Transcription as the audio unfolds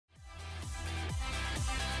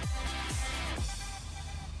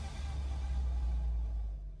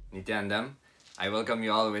Nithyanandam. I welcome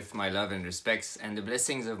you all with my love and respects and the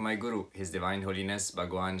blessings of my Guru, His Divine Holiness,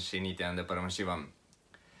 Bhagwan Shri Nithyananda Paramashivam.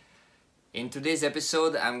 In today's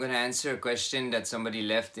episode, I'm going to answer a question that somebody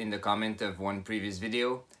left in the comment of one previous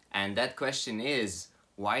video. And that question is,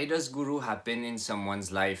 why does Guru happen in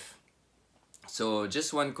someone's life? So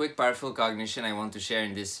just one quick powerful cognition I want to share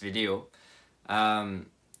in this video.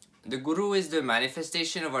 The Guru is the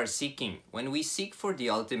manifestation of our seeking. When we seek for the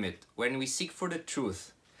ultimate, when we seek for the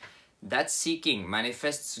truth, that seeking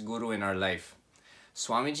manifests Guru in our life.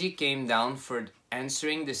 Swamiji came down for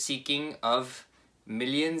answering the seeking of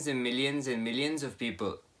millions and millions and millions of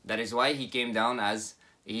people. That is why he came down as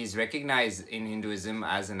he is recognized in Hinduism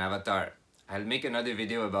as an avatar. I'll make another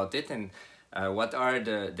video about it and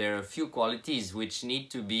there are a few qualities which need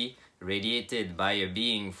to be radiated by a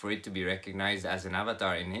being for it to be recognized as an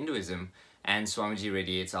avatar in Hinduism, and Swamiji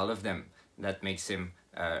radiates all of them. That makes him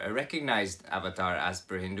a recognized avatar as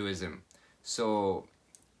per Hinduism. So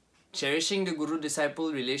cherishing the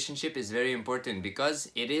Guru-disciple relationship is very important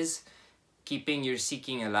because it is keeping your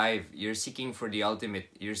seeking alive. You're seeking for the ultimate.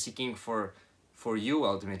 You're seeking for you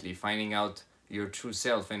ultimately, finding out your true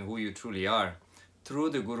self and who you truly are. Through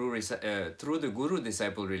the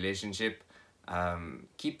Guru-disciple relationship,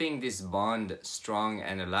 keeping this bond strong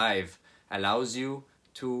and alive allows you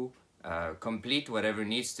to complete whatever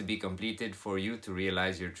needs to be completed for you to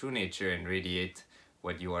realize your true nature and radiate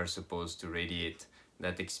what you are supposed to radiate,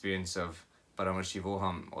 that experience of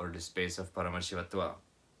Paramashivoham, or the space of Paramashivatva.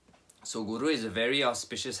 So Guru is a very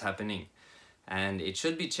auspicious happening and it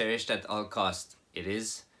should be cherished at all cost. It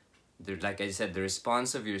is, like I said, the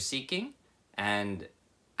response of your seeking, and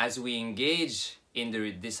as we engage in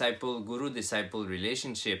the Guru-disciple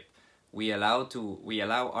relationship, we allow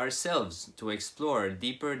ourselves to explore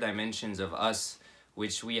deeper dimensions of us,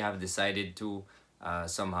 which we have decided to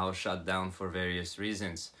somehow shut down for various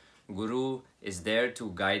reasons. Guru is there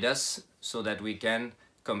to guide us so that we can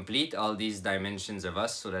complete all these dimensions of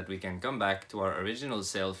us, so that we can come back to our original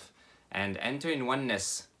self and enter in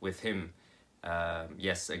oneness with him.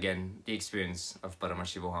 Yes, again, the experience of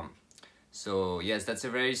Paramashivoham. So yes, that's a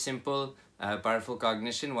very simple, powerful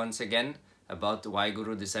cognition once again about why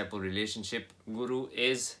Guru-disciple relationship. Guru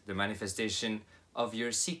is the manifestation of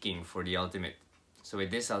your seeking for the ultimate. So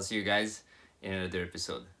with this, I'll see you guys in another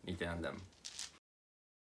episode. Nithyanandam.